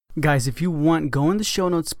Guys, if you want, go in the show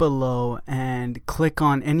notes below and click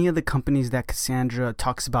on any of the companies that Cassandra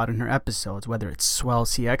talks about in her episodes, whether it's Swell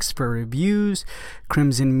CX for reviews,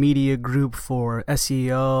 Crimson Media Group for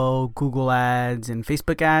SEO, Google ads, and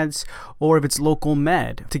Facebook ads, or if it's Local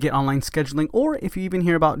Med to get online scheduling, or if you even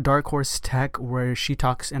hear about Dark Horse Tech where she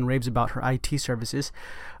talks and raves about her IT services.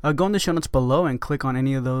 Go in the show notes below and click on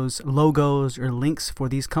any of those logos or links for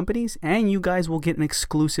these companies, and you guys will get an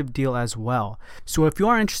exclusive deal as well. So if you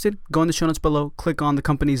are interested, go in the show notes below, click on the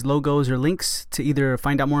company's logos or links to either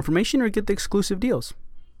find out more information or get the exclusive deals.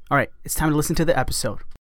 All right, it's time to listen to the episode.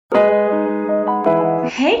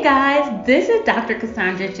 Hey guys, this is Dr.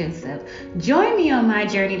 Cassandra Joseph. Join me on my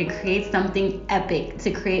journey to create something epic,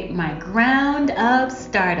 to create my ground up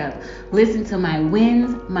startup. Listen to my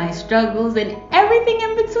wins, my struggles, and everything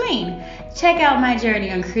in between. Check out my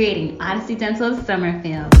journey on creating Odyssey Dental of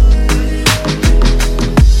Summerfield.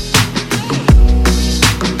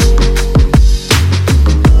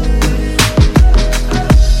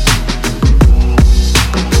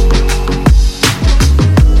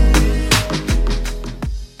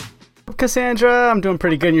 Cassandra, I'm doing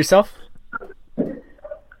pretty good. And yourself? I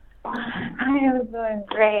am doing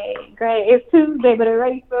great. It's Tuesday, but it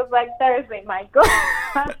already feels like Thursday. My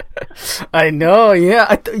God. I know.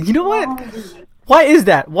 Yeah. You know what? Why is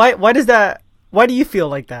that? Why does that? Why do you feel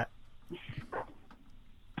like that?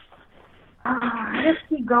 I just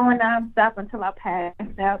keep going nonstop until I pass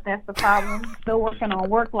out. That's the problem. Still working on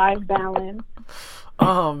work-life balance.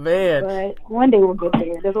 Oh, man. But one day we'll get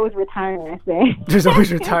there. There's always retirement, I say. There's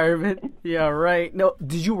always retirement. Yeah, right. No,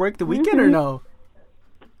 did you work the weekend or no?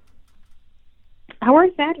 I work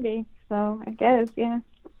Saturday, so I guess, yeah.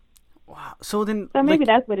 Wow. So maybe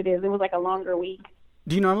that's what it is. It was like a longer week.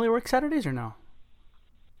 Do you normally work Saturdays or no?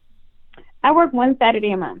 I work one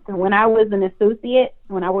Saturday a month. When I was an associate,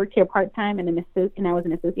 when I worked here part-time and I was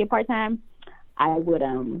an associate part-time, I would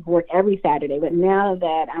work every Saturday. But now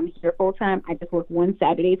that I'm here full-time, I just work one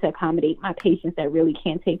Saturday to accommodate my patients that really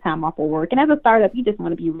can't take time off of work. And as a startup, you just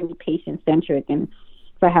want to be really patient-centric. And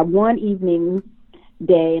so I have one evening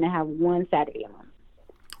day and I have one Saturday a month.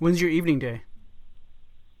 When's your evening day?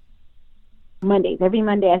 Mondays. Every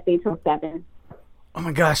Monday I stay till 7. Oh,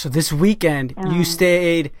 my gosh. So this weekend you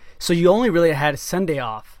stayed. So you only really had Sunday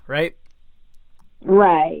off, right?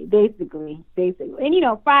 Right, basically.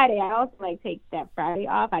 And, Friday, I also, take that Friday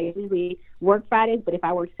off. I usually work Fridays, but if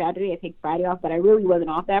I work Saturday, I take Friday off. But I really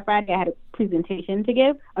wasn't off that Friday. I had a presentation to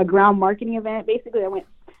give, a ground marketing event, basically,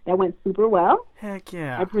 that went super well. Heck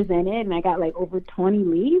yeah. I presented, and I got, over 20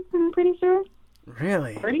 leads, I'm pretty sure.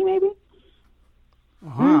 Really? 30, maybe.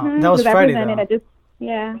 Wow. Mm-hmm. That was Friday,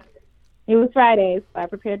 though. It was Friday, so I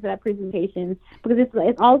prepared for that presentation because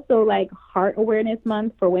it's also Heart Awareness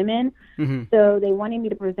Month for women. Mm-hmm. So they wanted me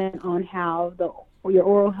to present on how your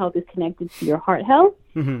oral health is connected to your heart health.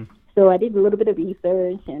 Mm-hmm. So I did a little bit of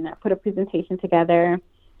research and I put a presentation together,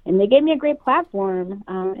 and they gave me a great platform.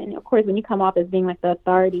 And of course, when you come off as being the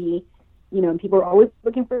authority, people are always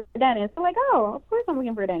looking for a dentist. So oh, of course I'm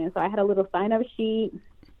looking for a dentist. So I had a little sign-up sheet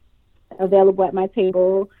available at my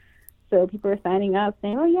table. So people are signing up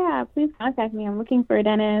saying, oh, yeah, please contact me. I'm looking for a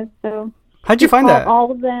dentist. So how'd you find that?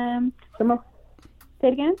 All of them. Say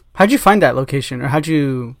it again? How'd you find that location, or how'd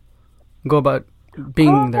you go about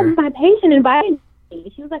being there? My patient invited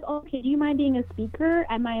me. She was like, okay, do you mind being a speaker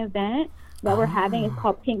at my event that we're having? It's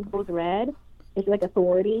called Pink Goes Red. It's like a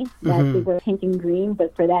sorority that they wear pink and green,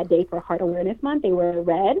 but for that day, for Heart Awareness Month, they wear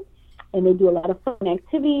red. And they do a lot of fun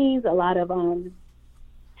activities, a lot of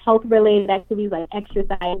health-related activities like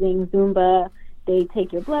exercising, Zumba. They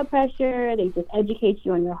take your blood pressure. They just educate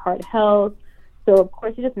you on your heart health. So, of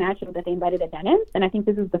course, it's just natural that they invited a dentist. And I think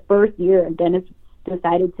this is the first year a dentist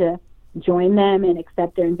decided to join them and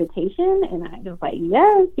accept their invitation. And I was like,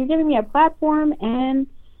 yes, you're giving me a platform. And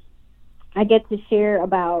I get to share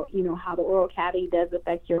about, how the oral cavity does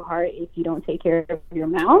affect your heart if you don't take care of your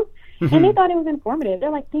mouth. Mm-hmm. And they thought it was informative. They're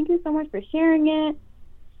like, thank you so much for sharing it.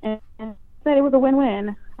 And said it was a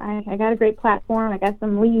win-win. I got a great platform. I got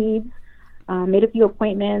some leads, made a few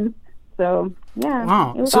appointments. So, yeah,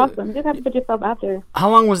 wow. It was awesome. You just have to put yourself out there. How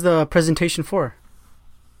long was the presentation for?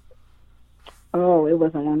 Oh, it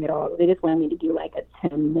wasn't long at all. They just wanted me to do a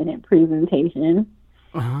 10-minute presentation.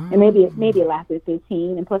 And maybe it lasted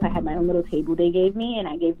 15. And plus I had my own little table they gave me, and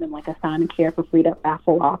I gave them a Sonicare for free to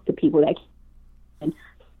raffle off to people that can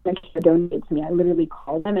donate to me. I literally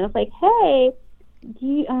called them and I was like, hey,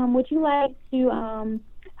 would you like to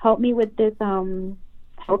help me with this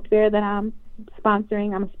health fair that I'm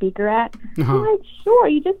sponsoring? I'm a speaker at. I'm like, sure,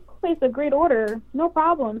 you just placed a great order, no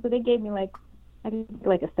problem. So they gave me a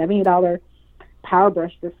 $70 power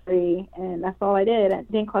brush for free, and that's all I did.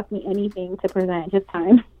 It didn't cost me anything to present, just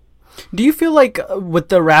time. Do you feel like with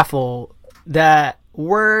the raffle that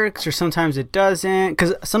works or sometimes it doesn't?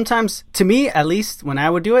 Because sometimes, to me at least, when I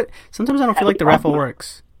would do it, sometimes I don't feel like the raffle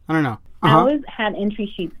works. I don't know. I always have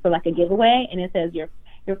entry sheets for like a giveaway, and it says your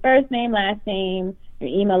first name, last name, your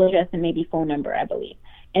email address, and maybe phone number, I believe.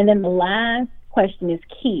 And then the last question is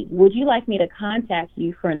key. Would you like me to contact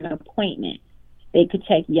you for an appointment? They could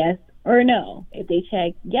check yes or no. If they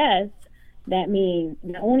check yes, that means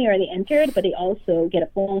not only are they entered, but they also get a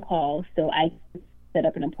phone call so I can set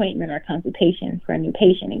up an appointment or a consultation for a new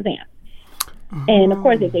patient exam. And of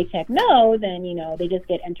course, if they check no, then, they just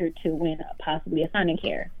get entered to win possibly a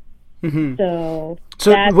Sonicare. Mm-hmm. So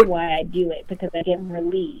that's why I do it, because I get more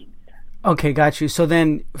leads. Okay, got you. So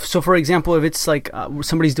for example, if it's like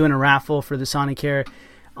somebody's doing a raffle for the Sonicare,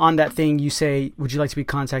 on that thing you say, would you like to be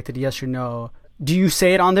contacted, yes or no? Do you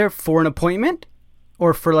say it on there for an appointment?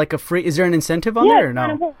 Or for like a free, is there an incentive on there or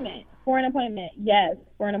no? For an appointment. Yes,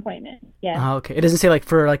 for an appointment. Yes. Oh, okay. It doesn't say like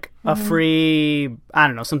for like a free, I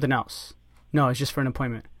don't know, something else. No, it's just for an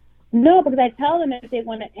appointment. No, because I tell them if they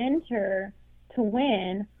want to enter to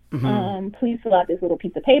win, please fill out this little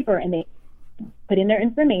piece of paper, and they put in their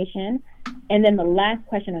information. And then the last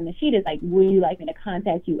question on the sheet is like, would you like me to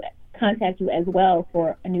contact you as well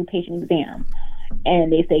for a new patient exam?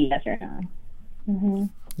 And they say yes or no.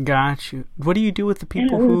 Mm-hmm. Got you. What do you do with the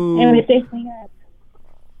people who... And if they say yes.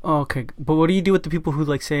 Oh, okay. But what do you do with the people who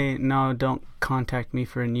like say, no, don't contact me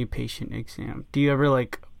for a new patient exam? Do you ever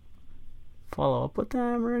like follow up with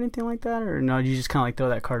them or anything like that? Or no, you just kind of like throw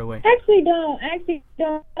that card away? Actually don't. I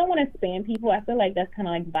don't want to spam people. I feel like that's kind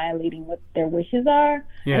of like violating what their wishes are.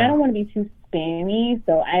 Yeah. And I don't want to be too spammy.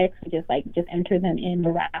 So I actually just enter them in the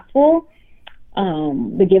raffle,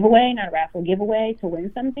 the giveaway, not a raffle, giveaway to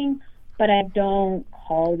win something. But I don't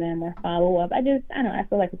call them or follow up. I don't know. I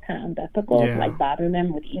feel like it's kind of unethical to like bother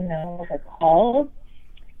them with emails or calls.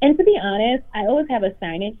 And to be honest, I always have a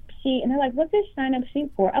sign-up sheet, and they're like, "What's this sign-up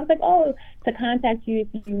sheet for?" I was like, "Oh, to contact you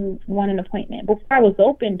if you want an appointment." Before I was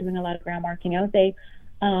open doing a lot of ground marketing, I would say,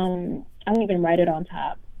 I won't even write it on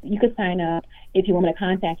top. You could sign up if you want me to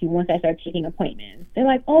contact you once I start taking appointments. They're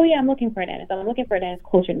like, "Oh yeah, I'm looking for a dentist. I'm looking for a dentist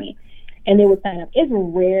closer to me," and they would sign up. It's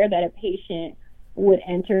rare that a patient would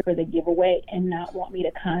enter for the giveaway and not want me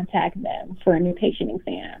to contact them for a new patient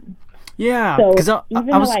exam. Yeah. So even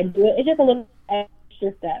though I do it, it's just a little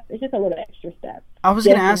extra step. It's just a little extra step. I was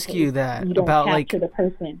going to ask you that you don't about capture like the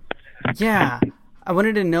person. Yeah. I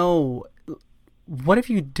wanted to know, what if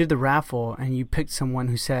you did the raffle and you picked someone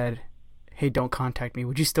who said, "Hey, don't contact me."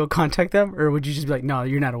 Would you still contact them, or would you just be like, "No,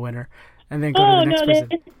 you're not a winner," and then go to the next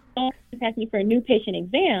person? Don't contact me for a new patient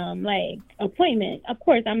exam, like appointment. Of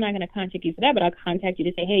course, I'm not going to contact you for that, but I'll contact you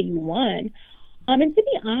to say, "Hey, you won." And to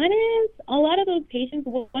be honest, a lot of those patients,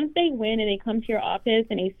 once they win and they come to your office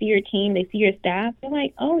and they see your team, they see your staff, they're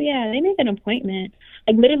like, "Oh yeah," they make an appointment.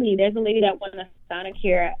 Like literally, there's a lady that won a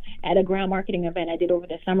Sonicare at a ground marketing event I did over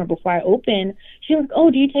the summer before I opened. She was,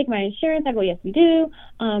 "Oh, do you take my insurance?" I go, "Yes, we do."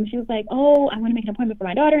 She was like, "Oh, I want to make an appointment for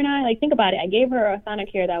my daughter and I." Like, think about it. I gave her a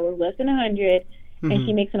Sonicare that was less than $100. And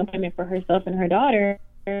she makes an appointment for herself and her daughter.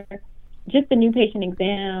 Just the new patient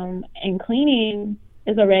exam and cleaning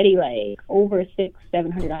is already like over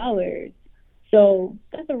 $600-700. So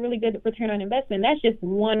that's a really good return on investment. That's just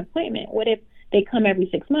one appointment. What if they come every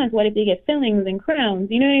 6 months? What if they get fillings and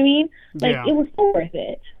crowns? You know what I mean? Like It was so worth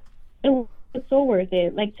it. It was so worth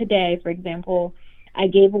it. Like today, for example, I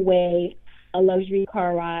gave away a luxury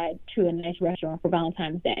car ride to a nice restaurant for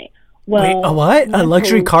Valentine's Day. Well, wait, a what? A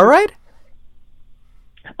luxury car ride?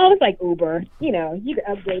 Oh, it's like Uber. You can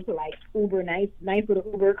upgrade to like Uber, nice little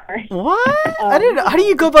Uber car. What? I didn't know. How do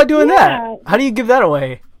you go about doing that? How do you give that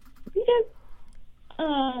away?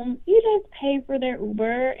 You just pay for their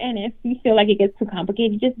Uber, and if you feel like it gets too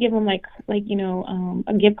complicated, you just give them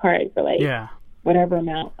a gift card for whatever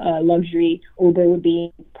amount luxury Uber would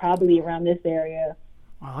be, probably around this area,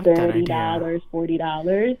 like $30,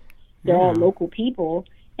 $40. They're all local people.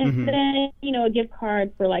 And then, a gift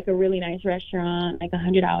card for like a really nice restaurant, like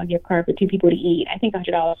 $100 gift card for 2 people to eat. I think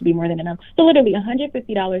 $100 would be more than enough. So literally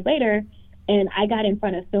 $150 later, and I got in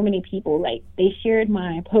front of so many people. Like, they shared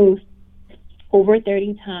my post over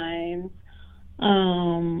 30 times.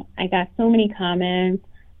 I got so many comments,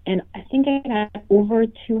 and I think I got over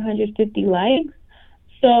 250 likes.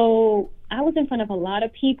 So I was in front of a lot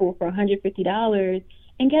of people for $150.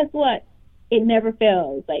 And guess what? It never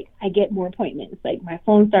fails. Like, I get more appointments. Like, my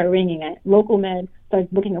phone started ringing. Local med starts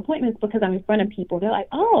booking appointments because I'm in front of people. They're like,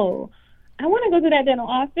 "Oh, I want to go to that dental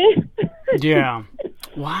office." Yeah.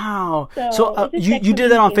 Wow. So you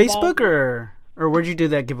did that on Facebook or Or where'd you do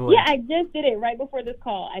that giveaway? Yeah, I just did it right before this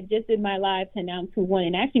call. I just did my live to announce who won.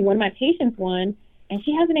 And actually, one of my patients won, and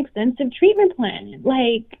she has an extensive treatment plan.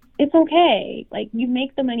 Like, it's okay. Like, you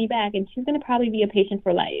make the money back, and she's going to probably be a patient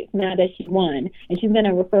for life now that she won. And she's going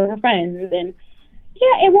to refer her friends. And,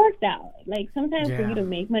 yeah, it worked out. Like, sometimes for you to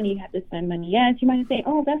make money, you have to spend money. Yes, you might say,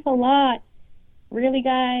 oh, that's a lot. Really,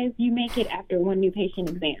 guys? You make it after one new patient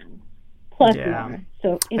exam. Plus more.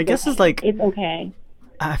 So I guess it's like... It's okay.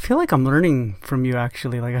 I feel like I'm learning from you,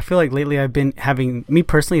 actually. Like, I feel like lately I've been having, me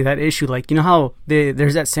personally, that issue. Like, you know how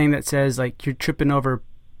there's that saying that says, like, you're tripping over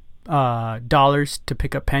dollars to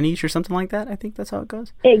pick up pennies or something like that? I think that's how it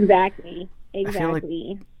goes. Exactly. I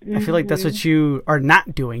feel like that's what you are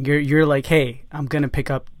not doing. You're like, hey, I'm going to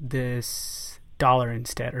pick up this dollar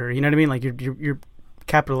instead. Or, you know what I mean? Like, you're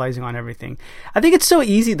capitalizing on everything. I think it's so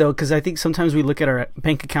easy, though, because I think sometimes we look at our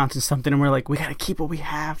bank accounts and something and we're like, we got to keep what we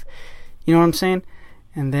have. You know what I'm saying?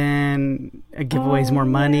 And then a giveaway is more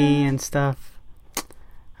money and stuff.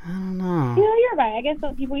 I don't know. You know, you're right. I guess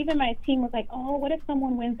some people, even my team, was like, oh, what if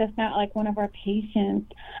someone wins that's not like one of our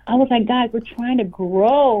patients? I was like, guys, we're trying to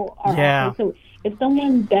grow our office. So if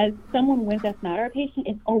someone wins that's not our patient,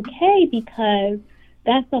 it's okay, because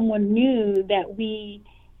that's someone new that we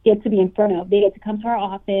get to be in front of. They get to come to our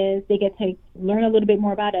office. They get to learn a little bit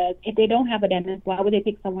more about us. If they don't have a dentist, why would they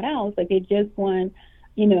pick someone else? Like, they just won,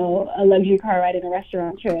 you know, a luxury car ride in a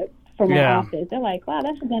restaurant trip from our office. They're like, wow,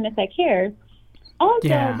 that's a dentist that cares. Also,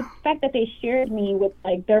 the fact that they shared me with,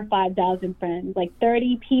 like, their 5,000 friends, like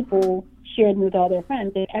 30 people shared me with all their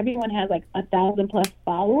friends, and everyone has, like, 1,000 plus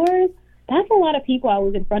followers. That's a lot of people I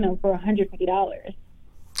was in front of for $150.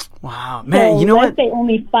 Wow. Man, you know what? Let's say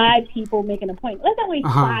only 5 people make an appointment. Let's say only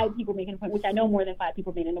 5 people make an appointment, which I know more than 5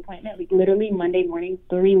 people made an appointment. Like, literally, Monday morning,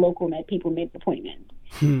 3 local med people made an appointment.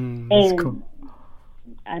 That's cool.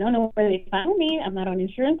 I don't know where they found me. I'm not on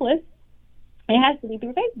insurance list. It has to be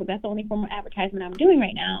through Facebook. That's the only form of advertisement I'm doing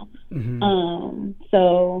right now.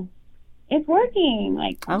 So it's working.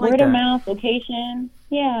 Like word of mouth, location.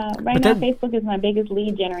 Yeah. Right now, Facebook is my biggest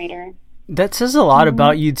lead generator. That says a lot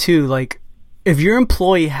about you too. Like, if your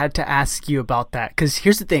employee had to ask you about that, because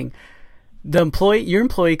here's the thing, your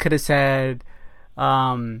employee could have said,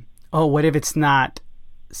 "Oh, what if it's not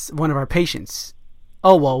one of our patients?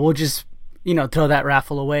 Oh, well, we'll just, you know, throw that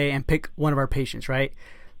raffle away and pick one of our patients, right?"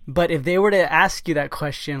 But if they were to ask you that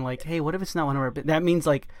question, like, hey, what if it's not one of our, that means,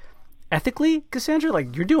 like, ethically, Cassandra,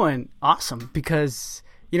 like, you're doing awesome, because,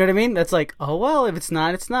 you know what I mean? That's like, oh, well, if it's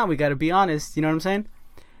not, it's not. We got to be honest. You know what I'm saying?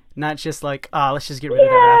 Not just like, let's just get rid of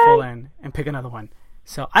that raffle and pick another one.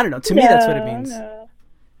 So, I don't know. To me, that's what it means. No.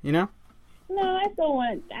 You know? No, I still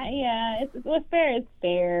want, what's fair is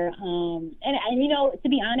fair. And, you know, to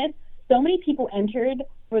be honest, so many people entered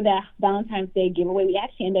for that Valentine's Day giveaway. We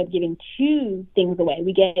actually ended up giving 2 things away.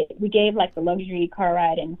 We gave like the luxury car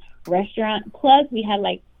ride and restaurant. Plus, we had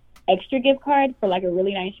like extra gift card for like a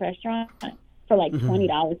really nice restaurant for like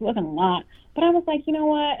 $20. It wasn't a lot, but I was like, you know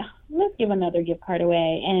what? Let's give another gift card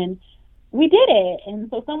away, and we did it. And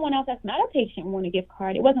so someone else that's not a patient won a gift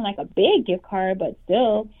card. It wasn't like a big gift card, but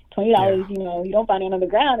still $20. You know, you don't find it on the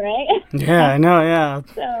ground, right? Yeah, I know. Yeah.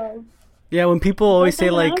 So. Yeah, when people always say,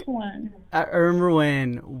 like, I remember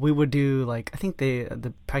when we would do, like, I think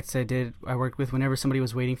the practice I worked with, whenever somebody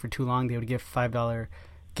was waiting for too long, they would give $5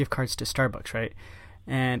 gift cards to Starbucks, right?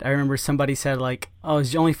 And I remember somebody said, like, oh,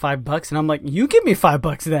 it's only $5, and I'm like, you give me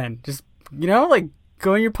 $5 then, just, you know, like,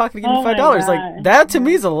 go in your pocket and give me $5. Like, that to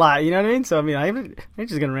me is a lot, you know what I mean? So I mean, I'm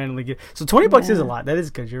just gonna randomly give. So $20 is a lot. That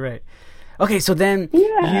is good. You're right. Okay, so then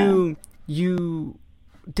you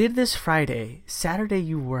did this Friday. Saturday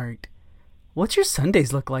you worked. What's your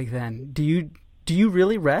Sundays look like then? Do you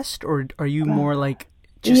really rest, or are you more like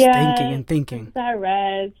just thinking? I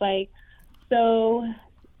rest. Like, so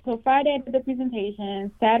Friday I did the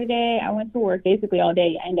presentation. Saturday I went to work basically all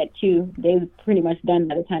day. I ended at 2. They was pretty much done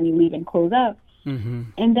by the time you leave and close up.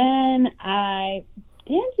 And then I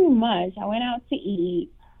didn't do much. I went out to eat,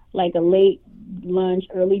 like a late lunch,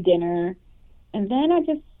 early dinner, and then I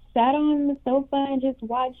just sat on the sofa and just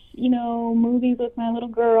watched, you know, movies with my little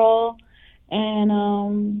girl.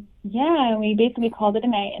 And, we basically called it a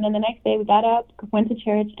night. And then the next day we got up, went to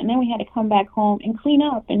church, and then we had to come back home and clean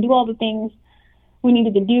up and do all the things we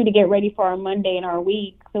needed to do to get ready for our Monday and our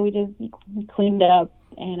week. So we just cleaned up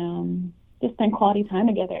and just spent quality time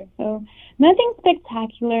together. So nothing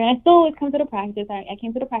spectacular. I still always come to the practice. I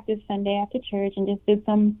came to the practice Sunday after church and just did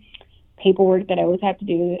some paperwork that I always have to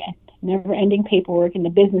do, never-ending paperwork in the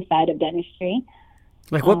business side of dentistry.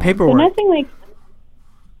 Like what paperwork? So nothing like,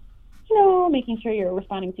 you know, making sure you're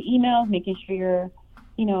responding to emails, making sure you're,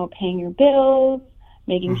 you know, paying your bills,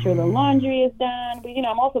 making sure the laundry is done. But,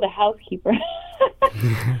 I'm also the housekeeper.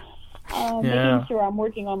 Making sure I'm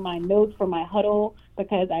working on my notes for my huddle,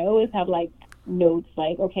 because I always have, like, notes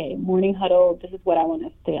like, okay, morning huddle, this is what I want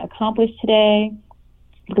us to accomplish today.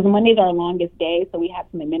 Because Monday's our longest day, so we have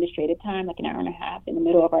some administrative time, like an hour and a half in the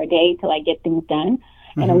middle of our day to, like, get things done.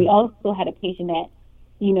 Mm-hmm. And we also had a patient that,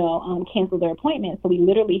 canceled their appointment. So we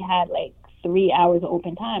literally had, like, 3 hours of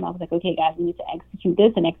open time. I was like, okay, guys, we need to execute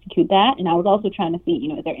this and execute that. And I was also trying to see,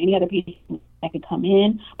 is there any other patients that could come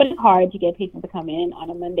in? But it's hard to get patients to come in on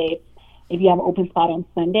a Monday. If you have an open spot on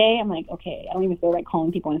Sunday, I'm like, okay, I don't even feel like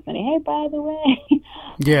calling people on Sunday. Hey, by the way,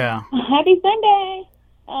 happy Sunday.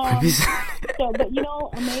 So, but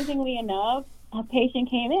amazingly enough, a patient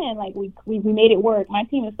came in. Like we made it work. My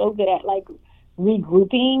team is so good at like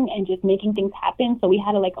regrouping and just making things happen. So we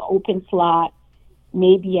had an open slot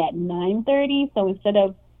maybe at 9:30. So instead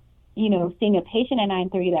of seeing a patient at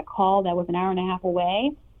 9:30 that called that was an hour and a half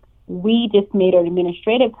away, we just made our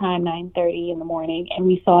administrative time 9:30 in the morning, and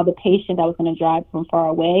we saw the patient that was going to drive from far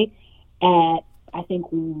away at, I think,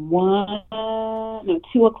 2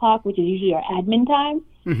 o'clock, which is usually our admin time.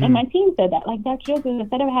 Mm-hmm. And my team said that, like, Dr. Joseph,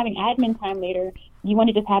 instead of having admin time later, you want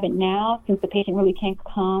to just have it now, since the patient really can't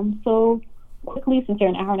come so quickly, since they're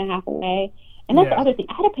an hour and a half away. And that's the other thing.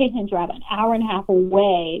 I had a patient drive an hour and a half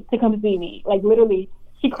away to come see me. Like, literally,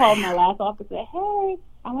 she called my last office and said, hey,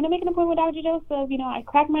 I want to make an appointment with Dr. Joseph. I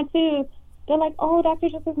cracked my tooth. They're like, oh, Dr.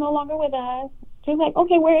 Joseph's no longer with us. She was like,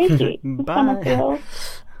 okay, where is she? Bye.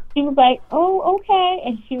 She was like, oh, okay.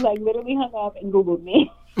 And she, like, literally hung up and Googled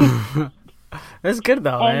me. That's good,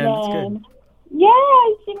 though, man. That's good. Yeah,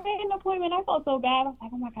 she made an appointment. I felt so bad. I was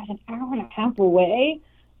like, oh, my gosh, an hour and a half away?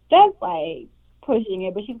 That's, like, pushing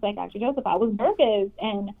it. But she was like, Dr. Joseph, I was nervous,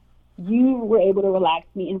 and you were able to relax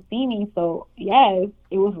me and see me. So, yes,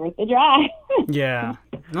 it was worth the drive. Yeah.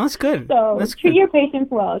 No, that's good. So, that's treat good. your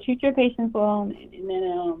patients well. Treat your patients well, and then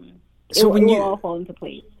it will all fall into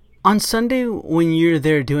place. On Sunday, when you're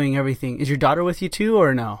there doing everything, is your daughter with you too,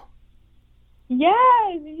 or no?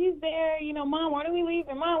 Yes, she's there. Mom, when are we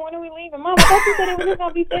leaving? Mom, when are we leaving? Mom, I thought you said it was just going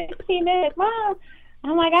to be 15 minutes. Mom,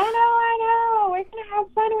 I'm like, I know. We're going to have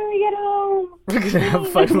fun when we get home. We're going to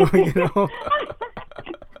have fun when we get home.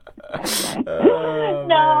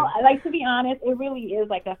 No, like, to be honest, it really is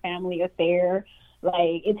like a family affair.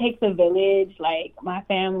 Like, it takes a village. Like, my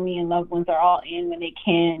family and loved ones are all in when they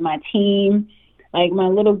can. My team, like, my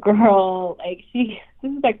little girl, like, this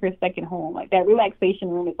is like her second home. Like, that relaxation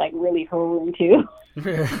room is like really her room too.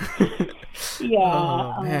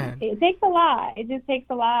 Yeah. Oh, man. It takes a lot. It just takes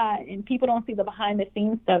a lot. And people don't see the behind the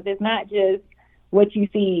scenes stuff. It's not just what you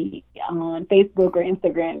see on Facebook or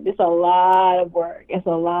Instagram. It's a lot of work. It's a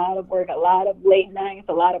lot of work, a lot of late nights,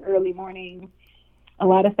 a lot of early mornings, a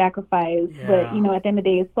lot of sacrifice. Yeah. But, at the end of the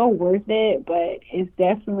day, it's so worth it, but it's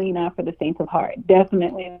definitely not for the faint of heart.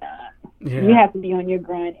 Definitely not. Yeah. You have to be on your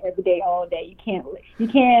grind every day, all day. You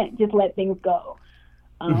can't just let things go.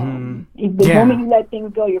 If the moment you let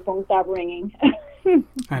things go, your phone stops ringing.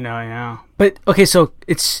 I know. But, okay, so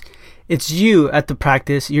it's you at the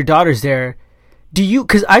practice. Your daughter's there. Do you,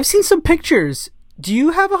 because I've seen some pictures. Do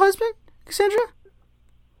you have a husband, Cassandra?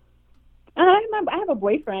 I have a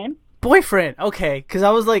boyfriend. Boyfriend, okay. Because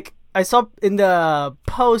I was like, I saw in the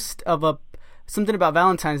post of something about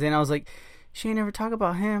Valentine's Day, and I was like, she ain't never talk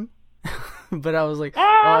about him. But I was like,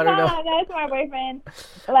 I don't know. That's my boyfriend.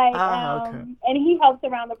 Like, okay. And he helps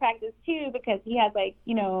around the practice too, because he has a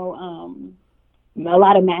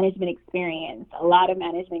lot of management experience.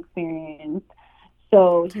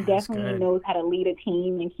 So he definitely knows how to lead a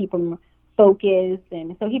team and keep them focused.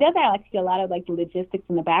 And so he does that, like, a lot of like the logistics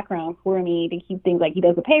in the background for me to keep things, like, he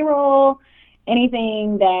does the payroll,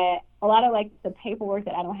 anything that, a lot of like the paperwork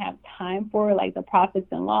that I don't have time for, like the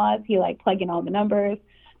profits and loss, he like plug in all the numbers.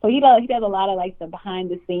 So he does a lot of like the behind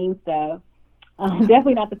the scenes stuff.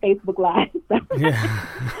 Definitely not the Facebook Live stuff. Yeah.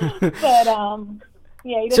 But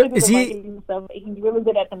he doesn't do the marketing stuff. He's really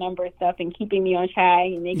good at the number stuff and keeping me on track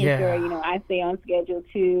and making sure I stay on schedule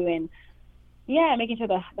too, and making sure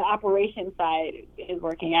the operation side is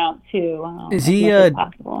working out too. Is he a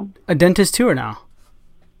dentist too or no?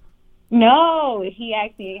 No, he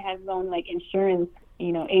actually has his own like insurance,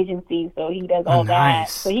 agency, so he does all that.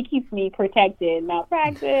 So he keeps me protected,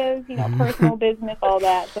 malpractice, personal business, all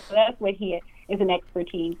that. So that's what he is an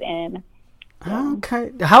expertise in.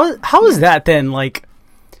 Okay, how is that then? Like,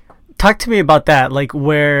 talk to me about that. Like,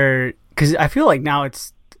 because I feel like now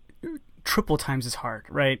it's triple times as hard,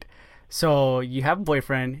 right? So you have a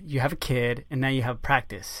boyfriend, you have a kid, and now you have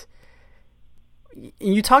practice.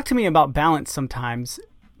 You talk to me about balance sometimes,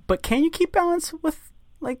 but can you keep balance with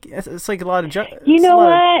Like it's like a lot of you know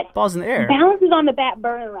what? Balls in the air. Balance is on the back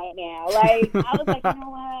burner right now. Like I was like, you know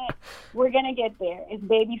what? We're gonna get there. It's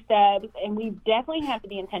baby steps, and we definitely have to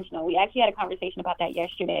be intentional. We actually had a conversation about that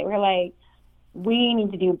yesterday. We're like, we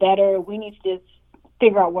need to do better. We need to just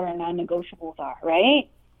figure out what our non-negotiables are, right?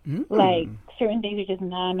 Like certain things are just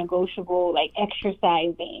non-negotiable, like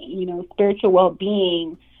exercising, you know, spiritual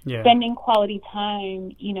well-being, spending quality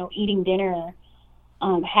time, you know, eating dinner,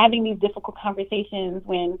 having these difficult conversations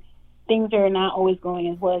when things are not always going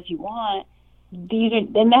as well as you want.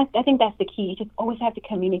 I think that's the key. You just always have to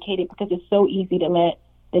communicate it, because it's so easy to let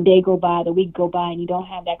the day go by, the week go by, and you don't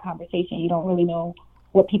have that conversation. You don't really know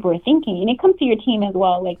what people are thinking. And it comes to your team as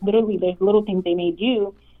well. Like literally there's little things they may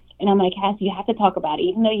do. And I'm like, Cassie, you have to talk about it,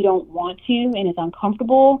 even though you don't want to, and it's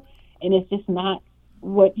uncomfortable, and it's just not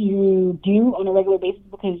what you do on a regular basis,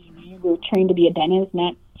 because you were trained to be a dentist,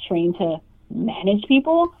 not trained to manage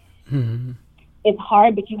people. It's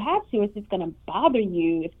hard, but you have to. It's just going to bother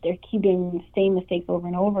you if they're keeping the same mistakes over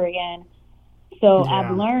and over again. So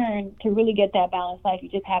I've learned to really get that balanced life. You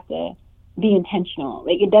just have to be intentional.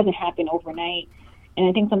 Like, it doesn't happen overnight. And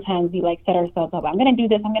I think sometimes we like set ourselves up. I'm going to do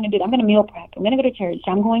this. I'm going to do that. I'm going to meal prep. I'm going to go to church.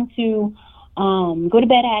 I'm going to go to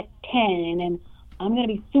bed at 10, and I'm going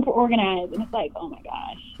to be super organized. And it's like, oh my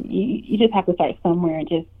gosh, you just have to start somewhere and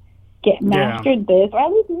just get mastered this, or at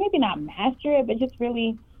least maybe not master it, but just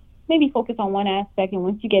really maybe focus on one aspect. And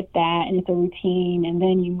once you get that, and it's a routine, and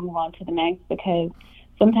then you move on to the next, because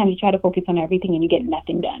sometimes you try to focus on everything and you get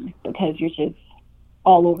nothing done because you're just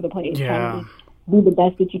all over the place trying to be the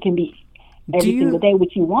best that you can be every single day,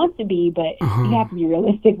 which you want to be, but you have to be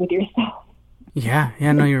realistic with yourself. Yeah,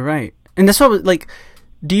 no, you're right. And that's what, like,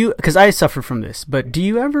 because I suffer from this, but do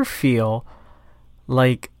you ever feel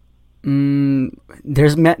like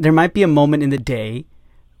there might be a moment in the day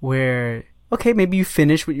where, okay, maybe you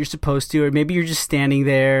finish what you're supposed to, or maybe you're just standing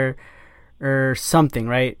there or something,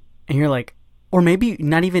 right? And you're like, or maybe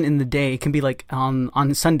not even in the day, it can be like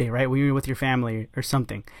on Sunday, right, when you're with your family or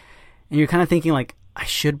something, and you're kind of thinking like, I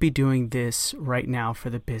should be doing this right now for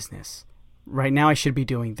the business. Right now I should be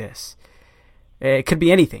doing this. It could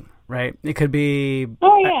be anything, right? It could be...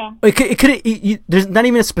 Oh, yeah. There's not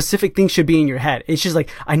even a specific thing should be in your head. It's just like,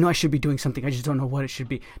 I know I should be doing something. I just don't know what it should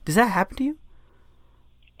be. Does that happen to you?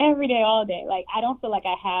 Every day, all day. Like, I don't feel like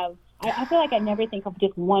I have... I feel like I never think of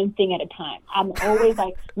just one thing at a time. I'm always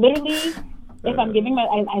like, literally, if I'm giving my...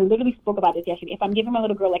 I literally spoke about this yesterday. If I'm giving my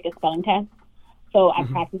little girl, like, a spelling test, so I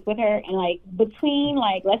practice with her, and, like, between,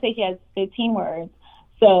 like, let's say she has 15 words,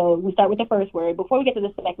 so we start with the first word. Before we get to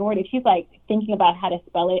the second word, if she's, like, thinking about how to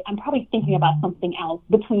spell it, I'm probably thinking about something else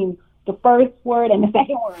between the first word and the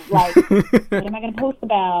second word. Like, what am I going to post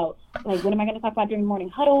about? Like, what am I going to talk about during the morning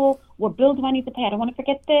huddle? What bill do I need to pay? I don't want to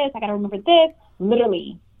forget this. I got to remember this.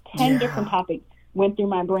 Literally, 10 different topics went through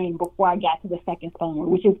my brain before I got to the second spelling word,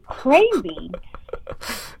 which is crazy.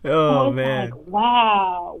 Oh, so man. Like,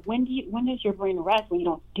 wow. When does your brain rest when you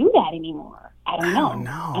don't do that anymore? I don't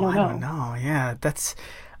know. Yeah,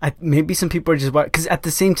 maybe some people are just, because at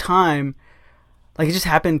the same time, like, it just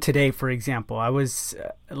happened today, for example. I was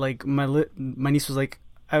like, my niece was like,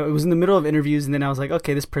 I was in the middle of interviews, and then I was like,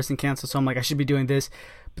 okay, this person canceled, so I'm like, I should be doing this.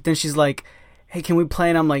 But then she's like, hey, can we play?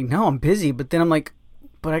 And I'm like, no, I'm busy. But then I'm like,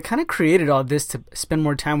 but I kind of created all this to spend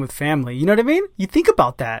more time with family. You know what I mean? You think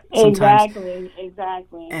about that sometimes.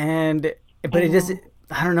 Exactly. But it doesn't,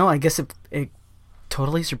 I don't know, I guess it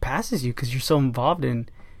totally surpasses you because you're so involved in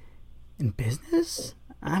business.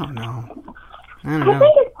 I don't know. I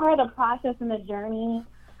think it's part of the process and the journey.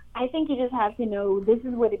 I think you just have to know this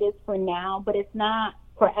is what it is for now, but it's not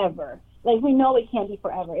forever. Like, we know it can't be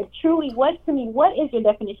forever. It's truly, what is your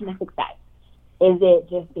definition of success? Is it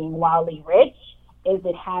just being wildly rich? Is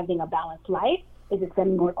it having a balanced life? Is it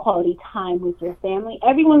spending more quality time with your family?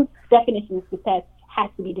 Everyone's definition of success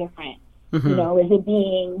has to be different. Mm-hmm. You know, is it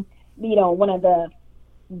being, one of the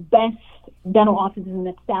best dental offices in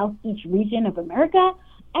the Southeast region of America?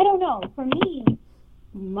 I don't know. For me,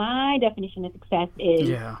 my definition of success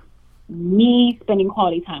is me spending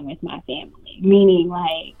quality time with my family. Meaning,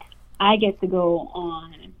 like, I get to go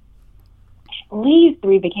on at least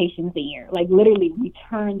 3 vacations a year. Like, literally, we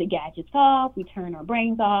turn the gadgets off. We turn our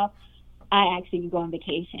brains off. I actually go on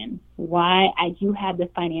vacation. Why? I do have the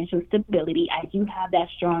financial stability. I do have that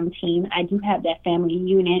strong team. I do have that family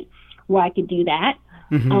unit where I could do that.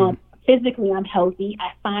 Mm-hmm. Physically, I'm healthy.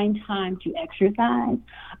 I find time to exercise.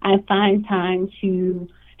 I find time to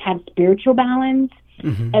have spiritual balance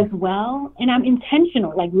as well. And I'm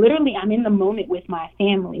intentional. Like, literally, I'm in the moment with my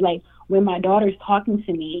family. Like, when my daughter's talking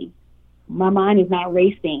to me, my mind is not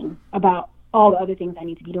racing about all the other things I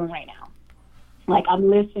need to be doing right now. Like, I'm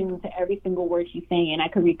listening to every single word she's saying, and I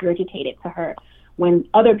could regurgitate it to her. When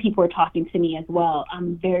other people are talking to me as well,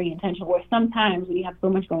 I'm very intentional. Where sometimes when you have so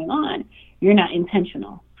much going on, you're not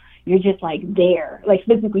intentional. You're just like there, like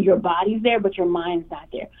physically your body's there, but your mind's not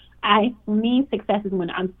there. For me, success is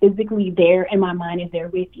when I'm physically there and my mind is there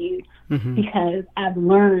with you, because I've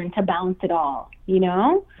learned to balance it all, you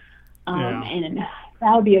know? And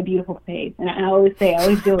that would be a beautiful place. And I always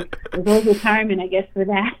joke, there's retirement, I guess, for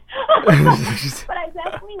that. But I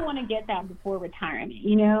definitely want to get that before retirement,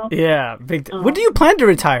 you know? Yeah. When do you plan to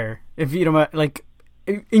retire? If you don't, like,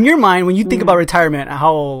 in your mind, when you think about retirement,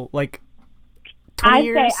 how, like, 20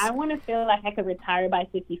 years? I say I want to feel like I could retire by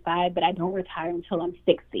 55, but I don't retire until I'm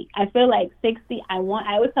 60. I feel like 60, I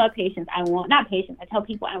always tell patients, I tell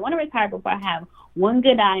people I want to retire before I have one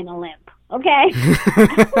good eye and a limp. Okay?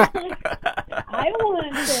 I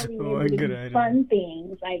want to be able to do fun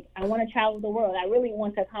things. Like, I want to travel the world. I really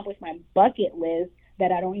want to accomplish my bucket list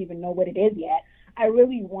that I don't even know what it is yet. I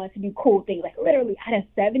really want to do cool things. Like, literally, I had a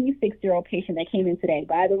 76-year-old patient that came in today.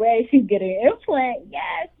 By the way, she's getting an implant.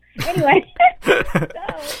 Yes. Anyway, so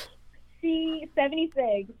she's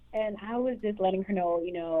 76, and I was just letting her know,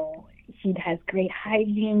 you know, she has great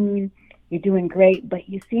hygiene. You're doing great, but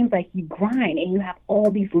it seems like you grind and you have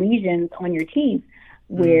all these lesions on your teeth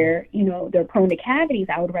where, you know, they're prone to cavities.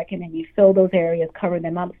 I would recommend you fill those areas, cover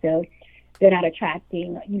them up so they're not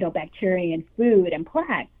attracting, you know, bacteria and food and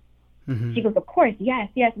plaque. She goes, of course, yes.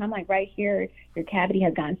 And I'm like, right here, your cavity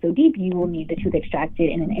has gotten so deep, you will need the tooth extracted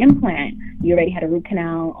and an implant. You already had a root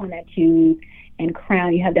canal on that tooth and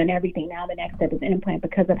crown. You have done everything. Now the next step is an implant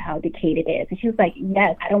because of how decayed it is. And she was like,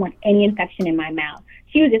 yes, I don't want any infection in my mouth.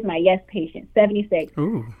 She was just my yes patient, 76.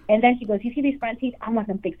 Ooh. And then she goes, you see these front teeth? I want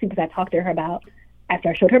them fixed too, because I talked to her about, after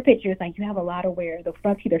I showed her pictures, like, you have a lot of where the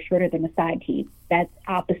front teeth are shorter than the side teeth. That's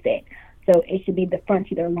opposite. So it should be the front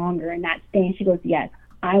teeth are longer and not stained. She goes, yes,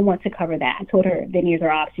 I want to cover that. I told her veneers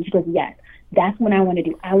are option. She goes, yes, that's what I want to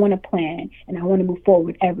do. I want to plan and I want to move forward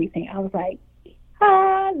with everything. I was like,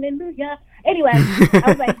 hallelujah. Anyway, I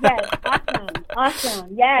was like, yes,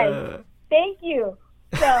 awesome, yes, thank you.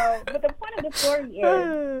 So, but the point of the story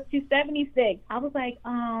is, she's 76. I was like,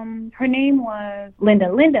 her name was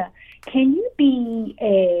Linda. Linda, can you be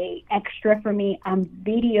a extra for me?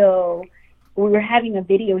 We were having a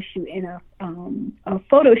video shoot and a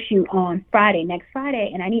photo shoot on next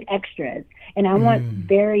Friday, and I need extras. And I want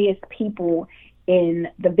various people in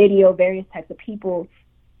the video, various types of people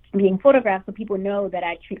being photographed so people know that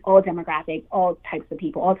I treat all demographics, all types of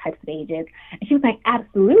people, all types of ages. And she was like,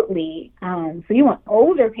 absolutely. So you want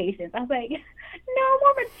older patients? I was like, no,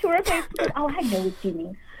 more mature patients. She was, oh, I know what you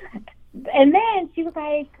mean. And then she was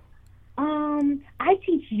like, I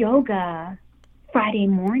teach yoga Friday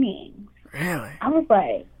mornings. Really? I was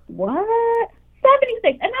like, what?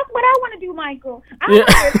 76. And that's what I want to do, Michael. I want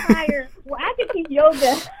to retire. Well, I can teach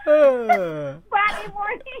yoga Friday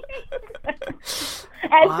morning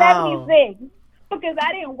at 76. Because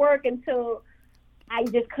I didn't work until I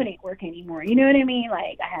just couldn't work anymore. You know what I mean?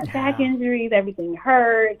 Like, I had back injuries. Everything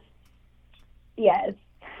hurts. Yes.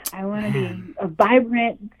 I want to be a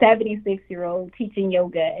vibrant 76-year-old teaching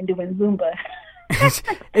yoga and doing Zumba.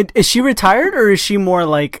 Is she retired, or is she more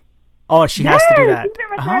like, oh, she has to do that? She's been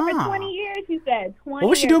retired for 20 years, she said. 20 What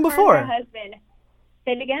was she doing before? Her husband.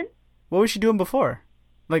 Say it again? What was she doing before?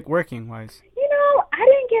 Like, working-wise? You know, I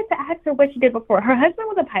didn't get to ask her what she did before. Her husband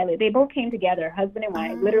was a pilot. They both came together, husband and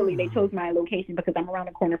wife. Literally, they chose my location because I'm around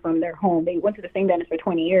the corner from their home. They went to the same dentist for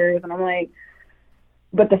 20 years, and I'm like,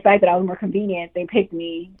 but the fact that I was more convenient, they picked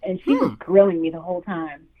me, and she was grilling me the whole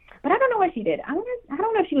time. But I don't know what she did. I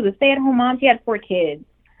don't know if she was a stay-at-home mom. She had 4 kids,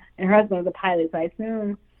 and her husband was a pilot, so I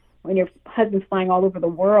assume when your husband's flying all over the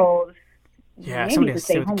world, maybe you could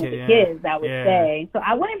stay home with the kids, I would say. So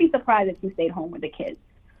I wouldn't be surprised if she stayed home with the kids.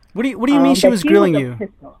 What do you mean she was grilling you?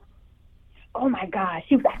 Oh my gosh,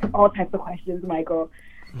 she was asking all types of questions, Michael.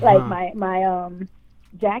 Like my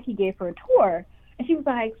Jackie gave her a tour, and she was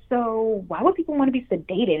like, "So why would people want to be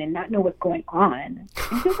sedated and not know what's going on?"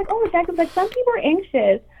 And she was like, "Oh, Jackie was like, some people are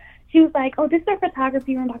anxious." She was like, "Oh, this is our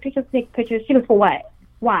photography room. Dr. just take pictures." She goes, "For what?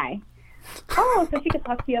 Why?" "Oh, so she could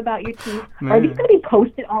talk to you about your teeth. Are these going to be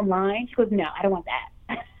posted online?" She goes, "No, I don't want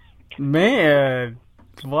that." Man,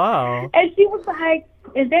 wow. And she was like,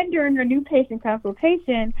 and then during her new patient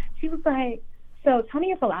consultation, she was like, "So tell me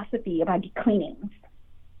your philosophy about deep cleanings."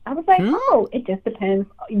 I was like, "Oh, it just depends."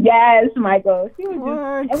 Yes, Michael. She was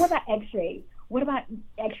just, and what about x-rays? What about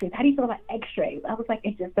x-rays? How do you feel about x-rays? I was like,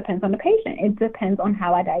 it just depends on the patient. It depends on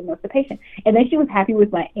how I diagnose the patient. And then she was happy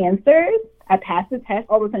with my answers. I passed the test.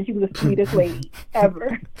 All of a sudden, she was the sweetest lady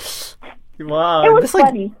ever. Wow. It was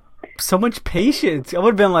funny. so much patience. I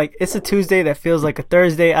would have been like, it's a Tuesday that feels like a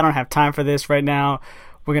Thursday. I don't have time for this right now.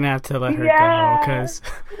 We're going to have to let her go because...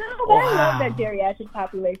 No, but I love that geriatric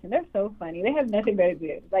population. They're so funny. They have nothing better to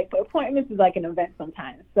do. Like, the appointments is like an event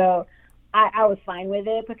sometimes. So I was fine with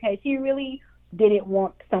it because she really didn't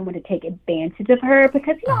want someone to take advantage of her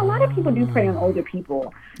because, you know, a lot of people do prey on older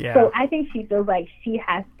people. Yeah. So I think she feels like she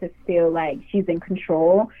has to feel like she's in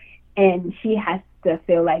control and she has to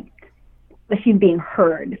feel like she's being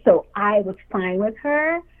heard. So I was fine with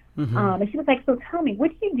her. And she was like, so tell me,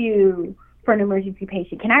 what do you do for an emergency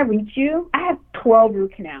patient? Can I reach you? I have 12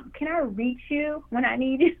 root canals. Can I reach you when I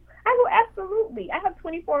need you? I go, absolutely. I have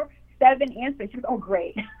 24/7 answers. She was, oh,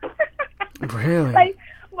 great. Really? Like,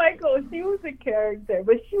 Michael, she was a character,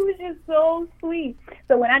 but she was just so sweet.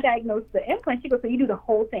 So when I diagnosed the implant, she goes, so you do the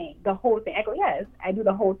whole thing, the whole thing. I go, yes, I do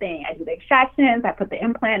the whole thing. I do the extractions, I put the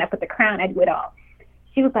implant, I put the crown, I do it all.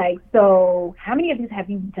 She was like, so how many of these have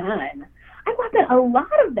you done? I go, I've done a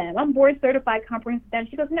lot of them. I'm board certified comprehensive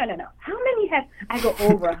dentist. She goes, no. How many have, I go,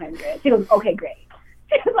 over 100. She goes, okay, great.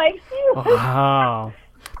 She's like, wow.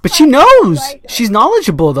 But she knows. She's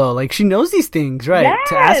knowledgeable, though. Like, she knows these things, right? Yes,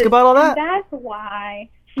 to ask about all that? And that's why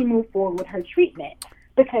she moved forward with her treatment,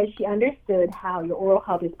 because she understood how your oral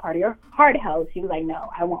health is part of your heart health. She was like, no,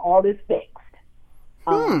 I want all this fixed.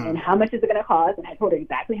 And how much is it going to cost? And I told her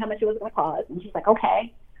exactly how much it was going to cost. And she's like,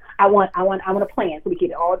 okay, I want a plan so we get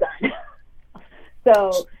it all done.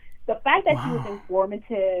 So the fact that she was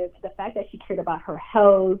informative, the fact that she cared about her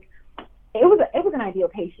health, it was an ideal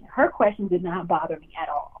patient. Her questions did not bother me at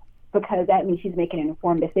all, because that means she's making an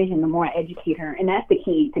informed decision the more I educate her. And that's the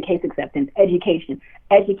key to case acceptance, education.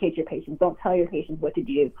 Educate your patients. Don't tell your patients what to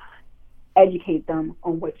do. Educate them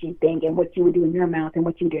on what you think and what you would do in your mouth and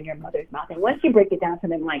what you would do in your mother's mouth. And once you break it down to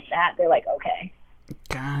them like that, they're like, okay.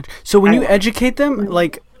 God. So when you educate them,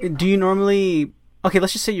 like, do you normally... Okay,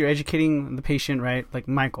 let's just say you're educating the patient, right? Like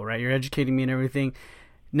Michael, right? You're educating me and everything.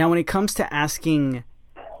 Now, when it comes to asking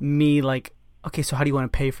me, like, okay, so how do you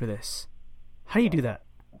want to pay for this? How do you do that?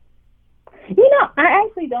 You know, I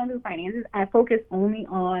actually don't do finances. I focus only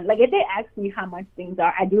on, like, if they ask me how much things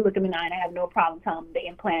are, I do look them in the eye and I have no problem telling them the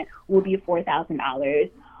implant will be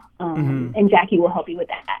 $4,000. And Jackie will help you with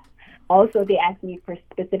that. Also, if they ask me for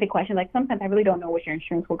specific questions, like sometimes I really don't know what your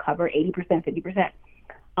insurance will cover, 80%, 50%.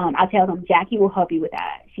 I'll tell them Jackie will help you with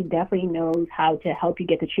that. She definitely knows how to help you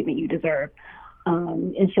get the treatment you deserve.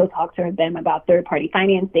 And she'll talk to them about third-party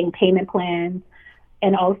financing, payment plans,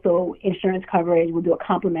 and also insurance coverage. We'll do a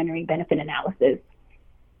complimentary benefit analysis.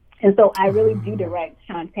 And so I really do direct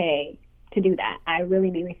Shantae to do that. I really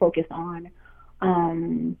mainly focus on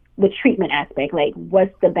the treatment aspect, like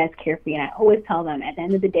what's the best care for you. And I always tell them at the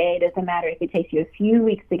end of the day, it doesn't matter if it takes you a few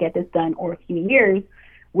weeks to get this done or a few years,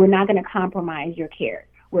 we're not going to compromise your care.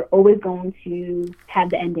 We're always going to have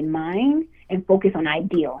the end in mind and focus on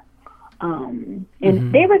ideal. And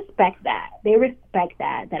they respect that. They respect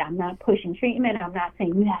that I'm not pushing treatment. I'm not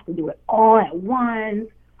saying you have to do it all at once.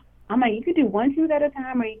 I'm like, you could do 1 tooth at a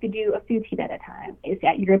time, or you could do a few teeth at a time. It's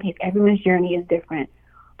at your pace. Everyone's journey is different.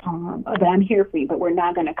 But I'm here for you, but we're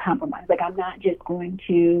not going to compromise. Like, I'm not just going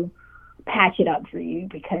to patch it up for you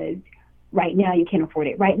because right now you can't afford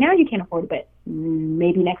it. Right now you can't afford it, but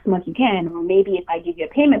maybe next month you can, or maybe if I give you a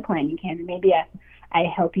payment plan, you can, or maybe I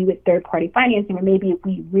help you with third-party financing, or maybe if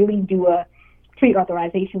we really do a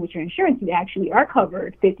pre-authorization with your insurance, you actually are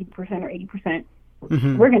covered 50% or 80%.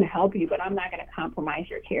 We're going to help you, but I'm not going to compromise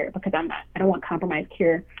your care, because I don't want compromised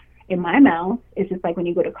care in my mouth. It's just like when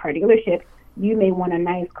you go to a car dealership, you may want a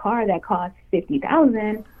nice car that costs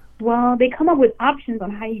 $50,000. Well, they come up with options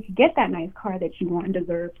on how you can get that nice car that you want and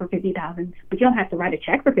deserve for $50,000, but you don't have to write a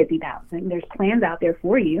check for $50,000. There's plans out there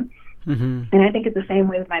for you. And I think it's the same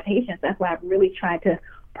way with my patients. That's why I've really tried to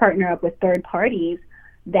partner up with third parties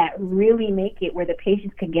that really make it where the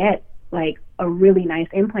patients can get like a really nice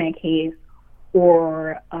implant case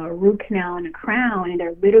or a root canal and a crown, and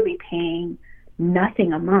they're literally paying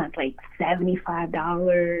nothing a month, like $75,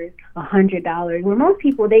 $100, where most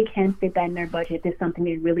people, they can fit that in their budget if it's something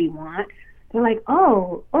they really want. They're like,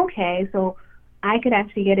 oh, okay, so I could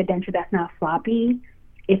actually get a denture that's not floppy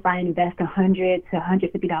if I invest $100 to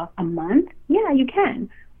 $150 a month. Yeah, you can,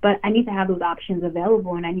 but I need to have those options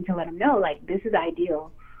available, and I need to let them know, like, this is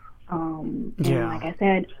ideal. And like I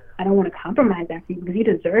said, I don't want to compromise that for you because you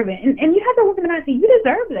deserve it. And you have to look at them and say, you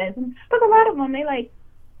deserve this. And but a lot of them,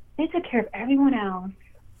 they took care of everyone else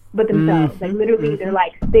but themselves. Like, literally, they're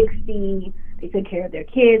like 60. They took care of their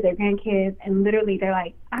kids, their grandkids, and literally they're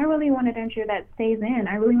like, I really want a denture that stays in.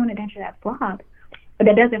 I really want a denture that flops, but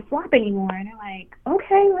that doesn't flop anymore. And they're like,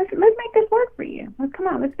 okay, let's make this work for you.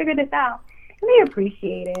 Let's figure this out. And they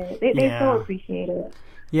appreciate it. They so appreciate it.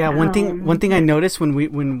 Yeah, one thing I noticed when we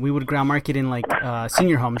would ground market in like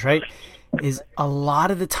senior homes, right, is a lot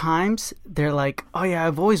of the times they're like, oh yeah,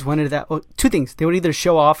 I've always wanted that. Oh, two things. They would either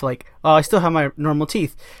show off like, oh, I still have my normal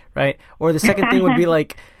teeth, right? Or the second thing would be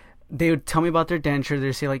like, they would tell me about their denture.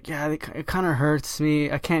 They'd say like, yeah, it kind of hurts me.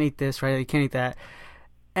 I can't eat this, right? I can't eat that.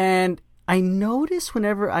 And I noticed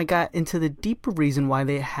whenever I got into the deeper reason why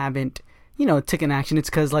they haven't, taken action, it's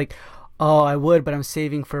because like, oh, I would, but I'm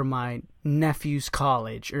saving for my nephew's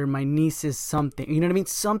college or my niece's something. You know what I mean?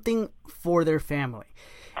 Something for their family.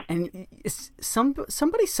 And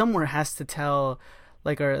somebody somewhere has to tell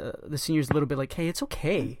like the seniors a little bit like, hey, it's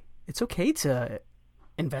okay. It's okay to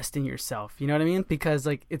invest in yourself. You know what I mean? Because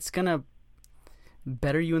like it's gonna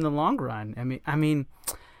better you in the long run. I mean,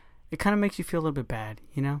 it kind of makes you feel a little bit bad,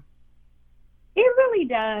 you know? It really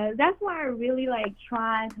does. That's why I really like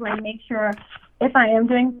try to like make sure if I am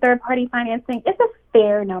doing third party financing, it's a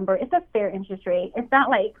fair number. It's a fair interest rate. It's not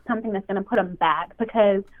like something that's gonna put them back,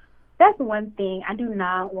 because that's one thing I do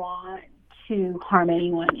not want to harm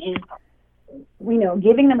anyone is,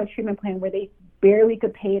 giving them a treatment plan where they barely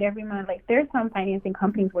could pay it every month. Like there's some financing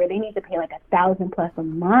companies where they need to pay like $1,000+ a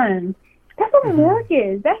month. That's a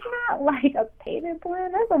mortgage. That's not like a payment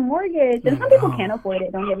plan. That's a mortgage. And some people can't afford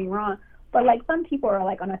it, don't get me wrong. But like some people are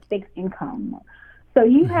like on a fixed income. So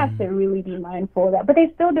you have to really be mindful of that. But they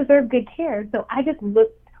still deserve good care. So I just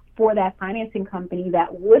looked for that financing company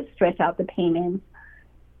that would stretch out the payments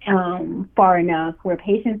far enough where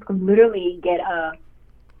patients could literally get a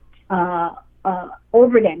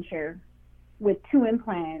overdenture with 2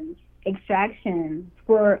 implants, extractions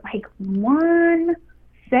for like $175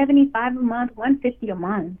 a month, $150 a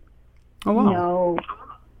month. Oh wow!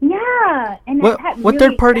 Yeah. And what really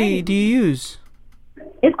third party do you use?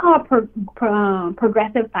 It's called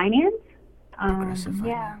Progressive Finance. Progressive Finance.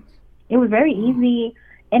 Yeah, it was very easy,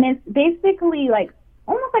 and it's basically like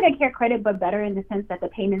almost like a care credit, but better in the sense that the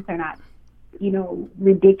payments are not,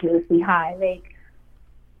 ridiculously high. Like,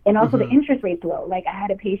 and also the interest rate's low. Like, I had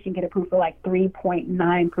a patient get approved for like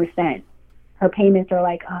 3.9%. Her payments are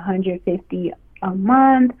like $150 a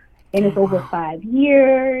month, and it's over 5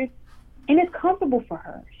 years, and it's comfortable for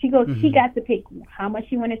her. She goes, she got to pick how much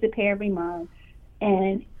she wanted to pay every month,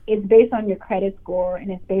 and it's based on your credit score,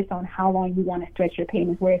 and it's based on how long you want to stretch your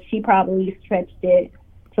payments. Whereas she probably stretched it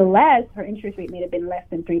to less, her interest rate may have been less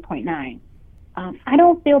than 3.9. I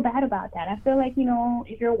don't feel bad about that. I feel like,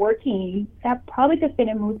 if you're working, that probably could fit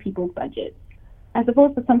in most people's budgets. As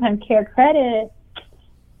opposed to sometimes care credit,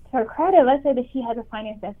 let's say that she had to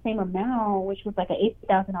finance that same amount, which was like an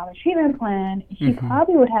 $8,000 treatment plan, she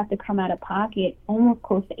probably would have to come out of pocket almost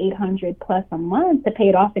close to $800+ a month to pay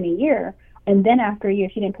it off in a year. And then after a year,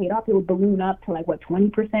 she didn't pay it off, it would balloon up to like,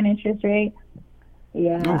 20% interest rate?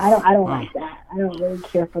 Yeah, I don't like that. I don't really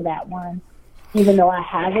care for that one, even though I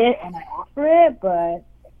have it and I offer it, but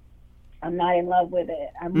I'm not in love with it.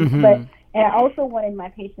 And I also wanted my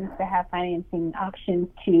patients to have financing options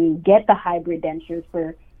to get the hybrid dentures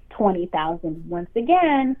for $20,000. Once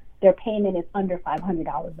again, their payment is under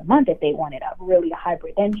 $500 a month if they wanted a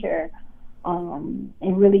hybrid denture. And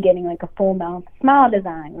really getting like a full mouth smile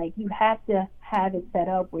design. Like you have to have it set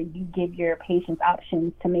up where you give your patients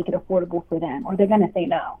options to make it affordable for them, or they're going to say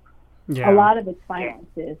no. Yeah. A lot of it's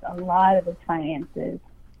finances.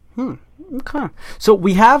 Okay. So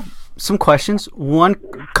we have some questions.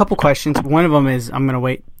 Couple questions. One of them is, I'm going to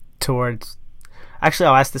wait towards, actually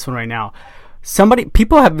I'll ask this one right now.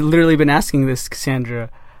 People have literally been asking this, Cassandra,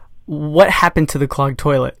 what happened to the clogged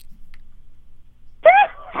toilet?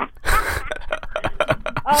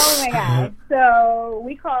 Oh my God. So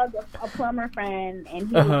we called a plumber friend, and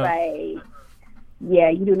he was like, yeah,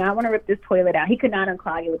 you do not want to rip this toilet out. He could not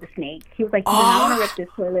unclog it with a snake. He was like, you do not want to rip this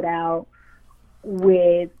toilet out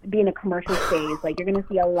with being a commercial space. Like, you're going to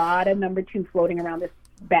see a lot of number 2 floating around this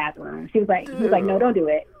bathroom. He was like, no, don't do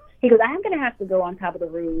it. He goes, I'm going to have to go on top of the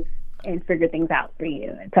roof and figure things out for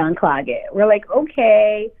you to unclog it. We're like,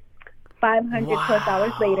 okay.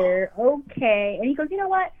 $500+ later. Okay. And he goes, you know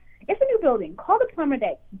what? It's a new building. Call the plumber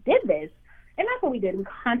that did this. And that's what we did. We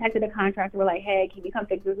contacted the contractor. We're like, hey, can you come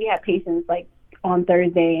fix this? We have patients like on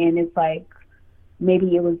Thursday, and it's like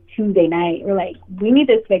maybe it was Tuesday night. We're like, we need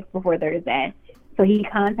this fixed before Thursday. So he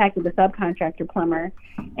contacted the subcontractor plumber,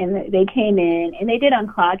 and they came in, and they did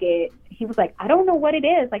unclog it. He was like, I don't know what it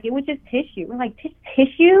is. Like, it was just tissue. We're like,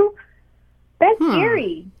 tissue? That's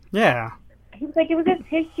scary. Yeah. He was like, it was just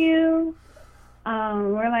tissue.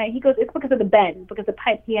 We're like, he goes, it's because of the bend, because the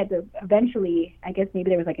pipe, he had to eventually, I guess maybe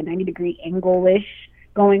there was like a 90-degree angle-ish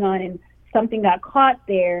going on, and something got caught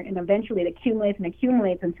there, and eventually it accumulates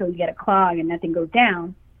until you get a clog and nothing goes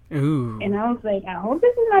down. Ooh. And I was like, I hope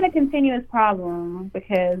this is not a continuous problem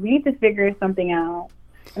because we need to figure something out.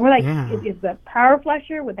 And we're like, is the power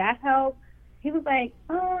flusher, would that help? He was like,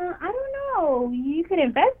 I don't know. You could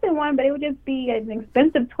invest in one, but it would just be an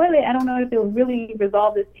expensive toilet. I don't know if it would really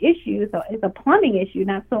resolve this issue. So it's a plumbing issue,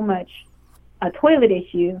 not so much a toilet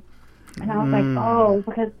issue. And I was like, oh,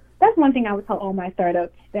 because that's one thing I would tell all my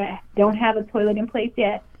startups that don't have a toilet in place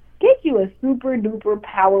yet. Get you a super duper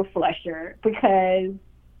power flusher, because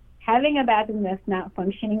having a bathroom that's not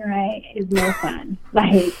functioning right is no fun.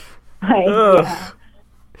 Yeah.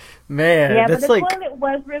 Man, yeah, that's but the toilet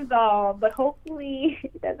was resolved, but hopefully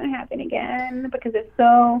it doesn't happen again, because it's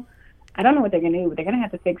so, I don't know what they're going to do, but they're going to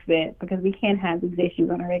have to fix it, because we can't have these issues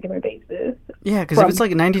on a regular basis. Yeah, because if it's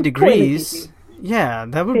like 90 degrees, yeah,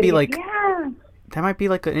 that would be like, that might be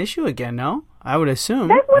like an issue again, no? I would assume.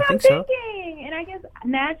 That's what I'm thinking. So. And I guess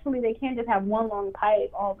naturally they can't just have one long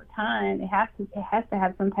pipe all the time. It has to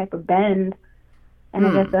have some type of bend. And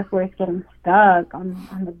I guess that's where it's getting stuck,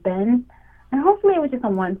 on the bend. And hopefully it was just a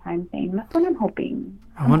one-time thing. That's what I'm hoping.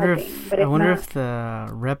 I wonder if the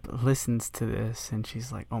rep listens to this and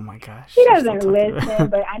she's like, "Oh my gosh." She doesn't listen,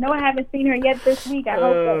 but I know I haven't seen her yet this week. I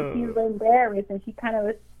hope that she's embarrassed and she kind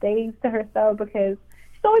of stays to herself, because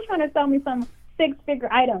she's always trying to sell me some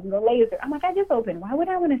six-figure item, the laser. I'm like, I just opened. Why would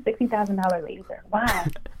I want a $60,000 laser? Why?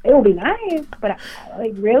 It would be nice, but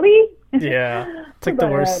really? Yeah, it's like the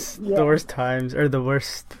worst times, or the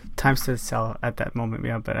worst times to sell at that moment.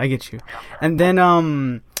 Yeah, but I get you. And then,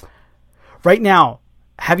 right now,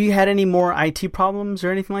 have you had any more IT problems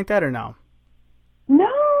or anything like that, or no? No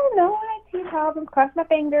IT problems. Cross my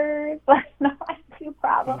fingers. No IT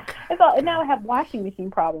problems. Okay. Now I have washing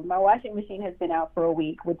machine problems. My washing machine has been out for a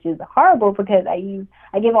week, which is horrible, because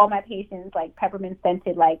I give all my patients like peppermint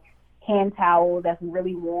scented like hand towel that's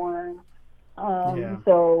really warm.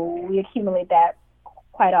 So we accumulate that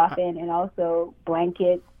quite often, and also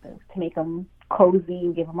blankets to make them cozy.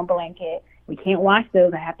 We give them a blanket. We can't wash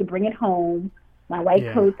those. I have to bring it home. My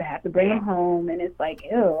white coats, I have to bring them home, and it's like,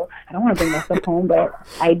 ew, I don't want to bring that stuff home, but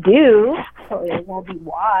I do, so it won't be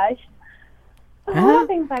washed.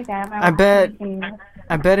 Things like that.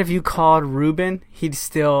 I bet if you called Ruben, he'd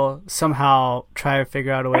still somehow try to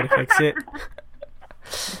figure out a way to fix it.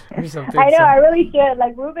 Or something. I know, I really should.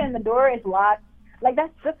 Like, Ruben, the door is locked. Like,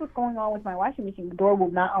 that's what's going on with my washing machine. The door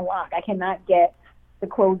will not unlock. I cannot get the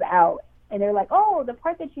clothes out. And they're like, oh, the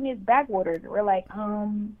part that you need is backordered. We're like,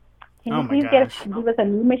 can you please give us a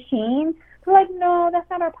new machine? They're like, no, that's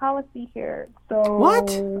not our policy here. So what?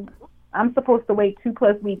 I'm supposed to wait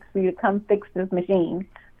 2+ weeks for you to come fix this machine.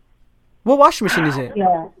 What washing machine is it?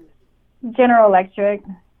 Yeah, General Electric.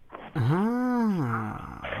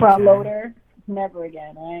 Front loader. Never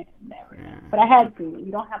again, right? Never again. But I had to.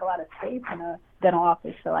 You don't have a lot of space in a dental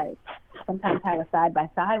office to, like, sometimes have a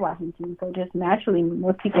side-by-side washing machine. So just naturally,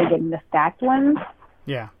 most people are getting the stacked ones.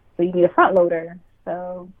 Yeah. So you need a front loader.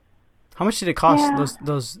 So. How much did it cost,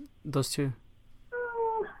 those two?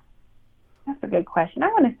 That's a good question. I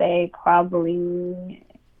want to say probably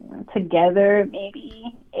together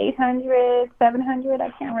maybe $800, $700. I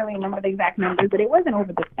can't really remember the exact numbers, but it wasn't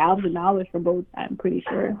over the $1,000 for both, I'm pretty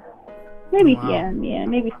sure. Maybe,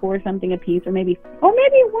 maybe $4 something a piece, or maybe it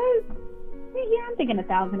was. Yeah, I'm thinking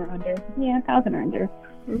 1,000 or under. Yeah, 1,000 or under.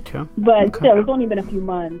 Okay. But still, it's only been a few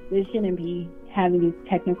months. They shouldn't be having these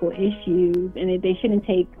technical issues, and they shouldn't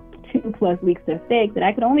take 2+ weeks to fix. And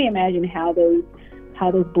I could only imagine how those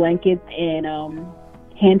blankets and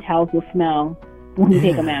hand towels will smell when you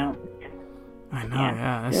take them out. I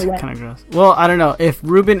know, that's kind of gross. Well, I don't know.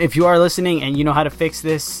 If you are listening and you know how to fix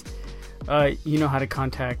this, you know how to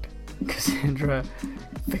contact Cassandra.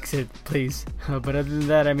 Fix it, please. But other than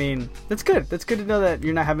that, I mean, that's good. That's good to know that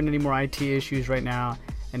you're not having any more IT issues right now.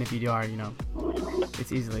 And if you are,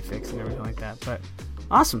 it's easily fixed and everything like that. But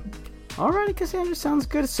awesome. Alrighty, Cassandra, sounds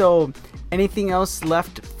good. So, anything else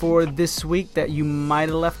left for this week that you might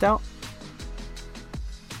have left out?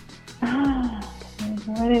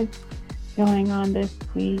 What is going on this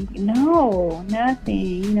week? No,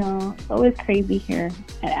 nothing. It's always crazy here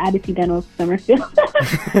at Odyssey Dental Summerfield.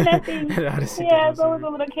 Nothing. It's always a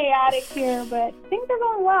little chaotic here, but things are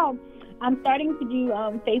going well. I'm starting to do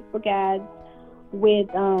Facebook ads with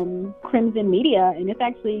Crimson Media, and it's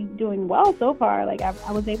actually doing well so far. Like,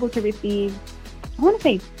 I was able to receive, I want to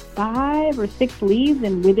say 5 or 6 leads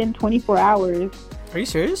within 24 hours. Are you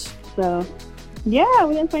serious? So, yeah,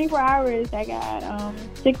 within 24 hours, I got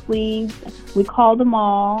 6 leads. We called them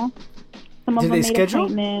all. Some of them made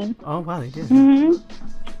appointments. Oh, wow, they did. Mm-hmm.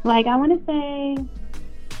 Like, I want to say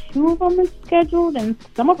 2 of them are scheduled, and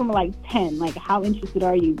some of them are like 10. Like, how interested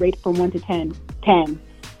are you? Rate from 1 to 10. 10.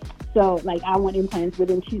 So like I want implants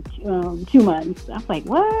within 2 months. I was like,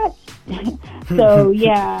 what? So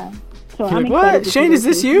yeah. So You're I'm like, excited. what? Shane, is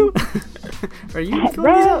this you? Are you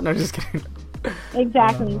filling these out? No, just kidding.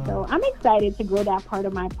 Exactly. So I'm excited to grow that part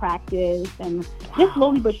of my practice, and just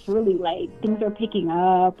slowly but surely, like things are picking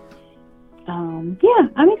up. Yeah,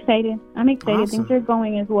 I'm excited. Awesome. Things are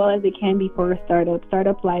going as well as it can be for a startup.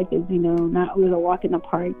 Startup life is, not always a walk in the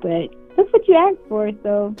park, but that's what you asked for.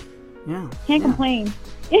 So Yeah. can't complain.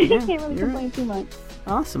 Yeah, Can't really complain too much.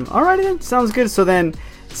 Awesome. Alrighty then. Sounds good. So then,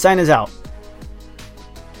 sign us out.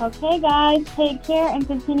 Okay, guys, take care and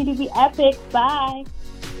continue to be epic. Bye.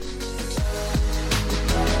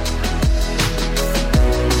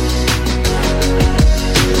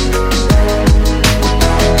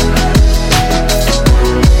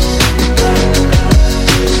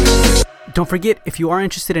 Don't forget, if you are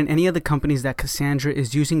interested in any of the companies that Cassandra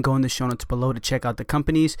is using, go in the show notes below to check out the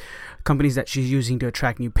companies that she's using to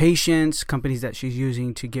attract new patients, companies that she's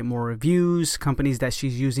using to get more reviews, companies that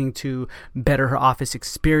she's using to better her office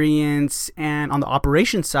experience, and on the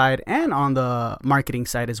operations side and on the marketing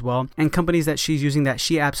side as well, and companies that she's using that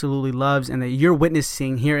she absolutely loves and that you're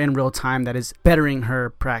witnessing here in real time that is bettering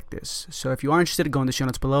her practice. So if you are interested, go in the show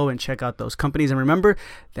notes below and check out those companies, and remember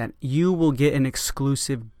that you will get an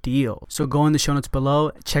exclusive deal. So go in the show notes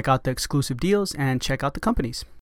below, check out the exclusive deals, and check out the companies.